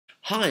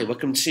Hi,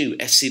 welcome to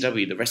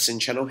SCW, the wrestling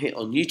channel here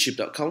on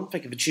YouTube.com.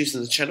 Thank you for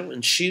choosing the channel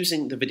and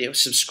choosing the video.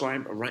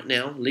 Subscribe right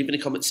now. Leave any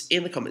comments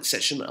in the comment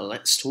section.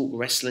 Let's talk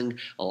wrestling.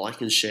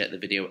 Like and share the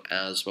video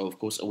as well. Of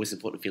course, always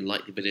important if you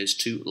like the videos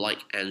to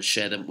like and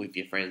share them with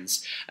your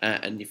friends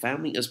and your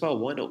family as well.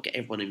 Why not get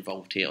everyone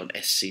involved here on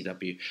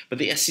SCW? But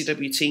the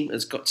SCW team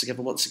has got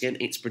together once again.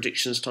 It's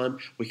predictions time.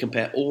 We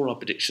compare all our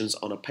predictions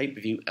on a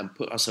pay-per-view and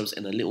put ourselves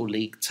in a little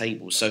league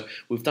table. So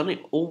we've done it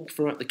all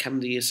throughout the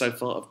calendar year so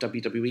far of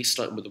WWE,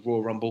 starting with the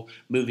Royal Rumble,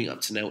 moving up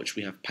to now, which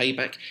we have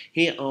Payback.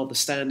 Here are the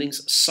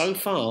standings so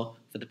far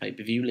for the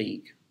pay-per-view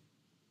league.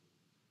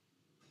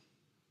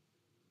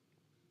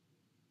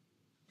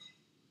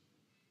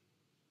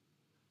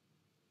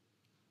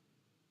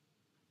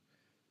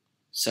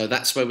 So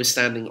that's where we're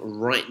standing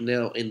right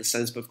now in the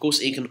standings. But of course,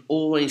 it can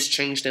always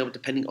change now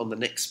depending on the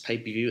next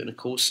pay-per-view. And of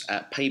course,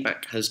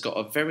 Payback has got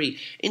a very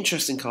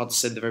interesting card to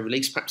say at the very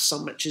least. Perhaps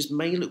some matches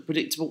may look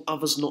predictable,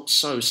 others not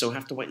so. So we'll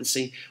have to wait and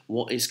see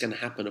what is going to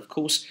happen. Of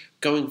course,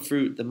 going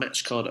through the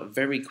match card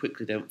very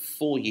quickly then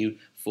for you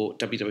for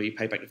WWE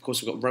Payback. Of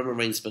course, we've got Roman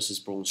Reigns versus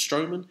Braun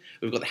Strowman.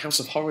 We've got the House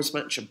of Horrors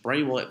match of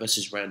Bray Wyatt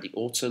versus Randy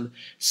Orton.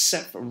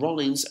 Seth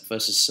Rollins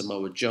versus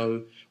Samoa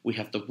Joe. We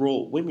have the Raw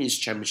Women's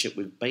Championship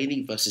with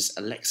Bayley versus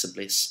Alexa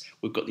Bliss.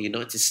 We've got the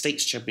United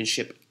States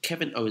Championship,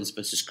 Kevin Owens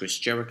versus Chris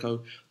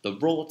Jericho. The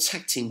Raw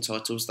Tag Team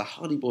titles, the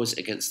Hardy Boys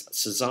against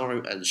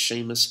Cesaro and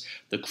Sheamus.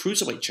 The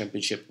Cruiserweight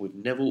Championship with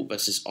Neville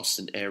versus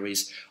Austin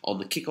Aries. On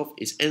the kickoff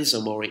is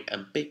Enzo Amore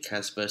and Big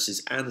Cass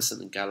versus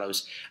Anderson and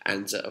Gallows.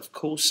 And of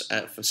course,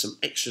 for some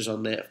extras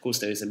on there, of course,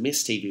 there is a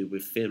Miz TV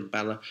with Finn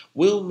Balor.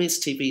 Will Miz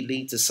TV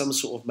lead to some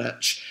sort of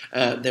match?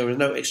 There are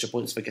no extra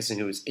points for guessing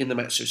who is in the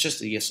match, so it's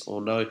just a yes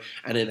or no.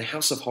 And in the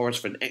House of Horrors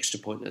for an extra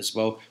point as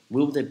well,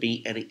 will there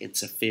be any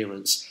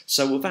interference?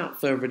 So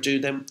without further ado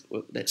then,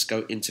 let's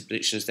go into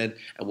predictions then,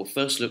 and we'll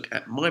first look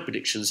at my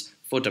predictions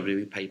for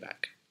WWE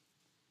Payback.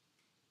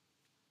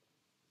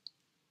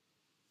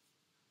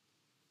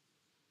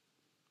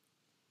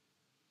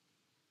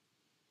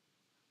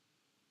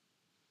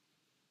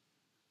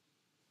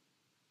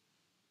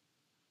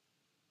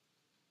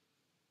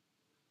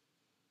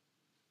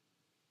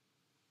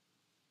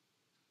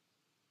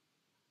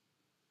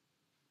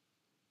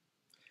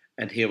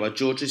 And here are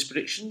George's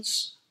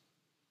predictions.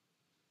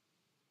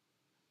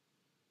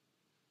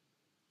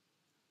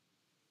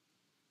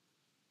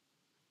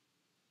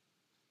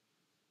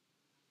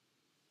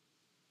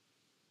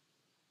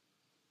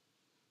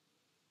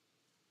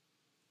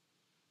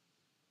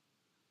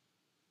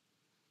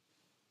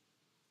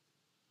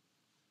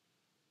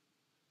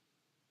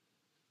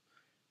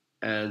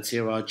 And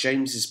here are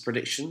James's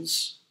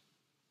predictions.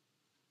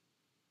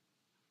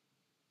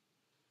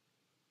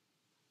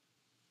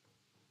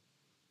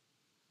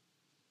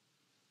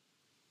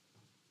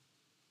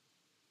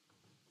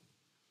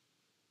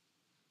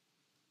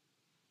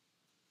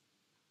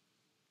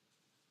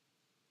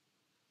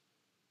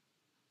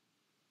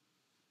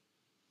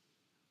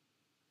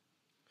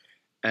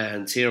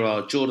 And here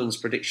are Jordan's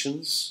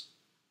predictions.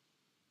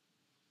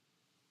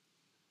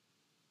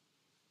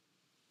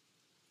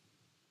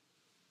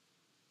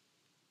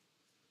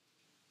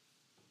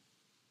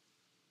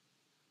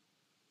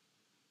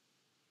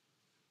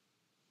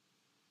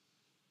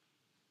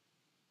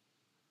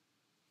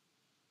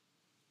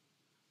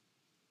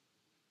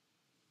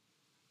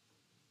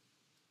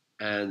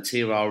 And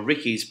here are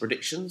Ricky's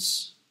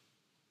predictions.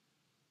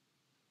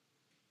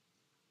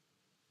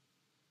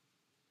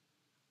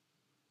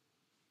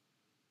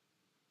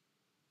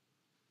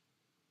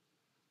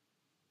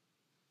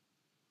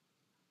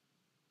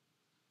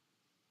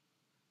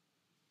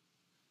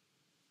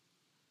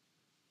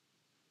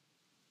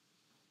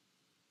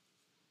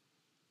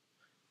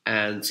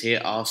 And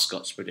here are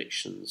Scott's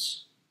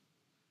predictions.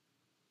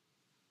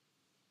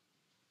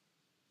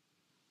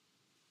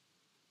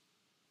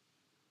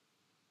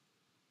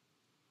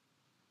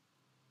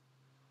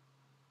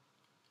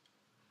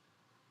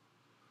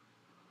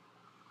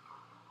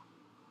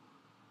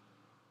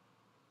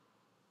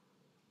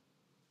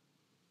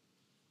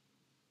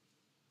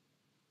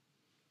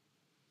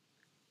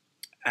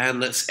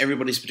 And that's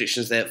everybody's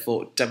predictions there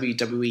for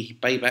WWE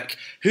Payback.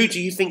 Who do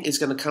you think is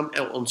going to come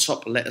out on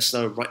top? Let us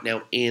know right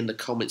now in the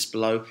comments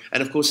below.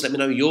 And of course, let me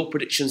know your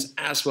predictions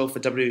as well for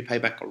WWE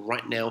Payback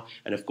right now.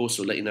 And of course,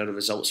 we'll let you know the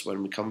results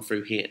when we come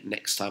through here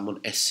next time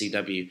on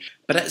SCW.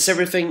 But that's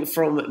everything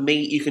from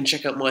me. You can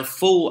check out my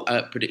full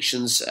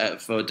predictions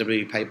for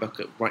WWE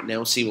Payback right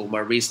now. See all my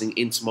reasoning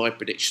into my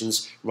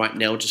predictions right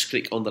now. Just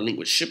click on the link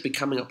which should be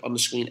coming up on the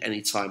screen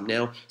anytime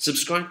now.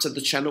 Subscribe to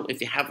the channel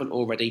if you haven't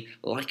already.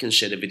 Like and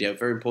share the video.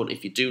 Very important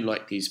if you do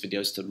like these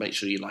videos to make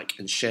sure you like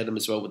and share them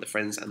as well with the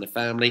friends and the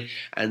family.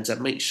 And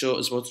make sure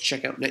as well to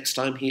check out next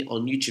time here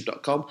on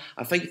YouTube.com.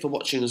 I thank you for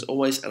watching as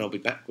always, and I'll be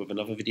back with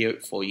another video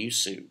for you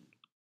soon.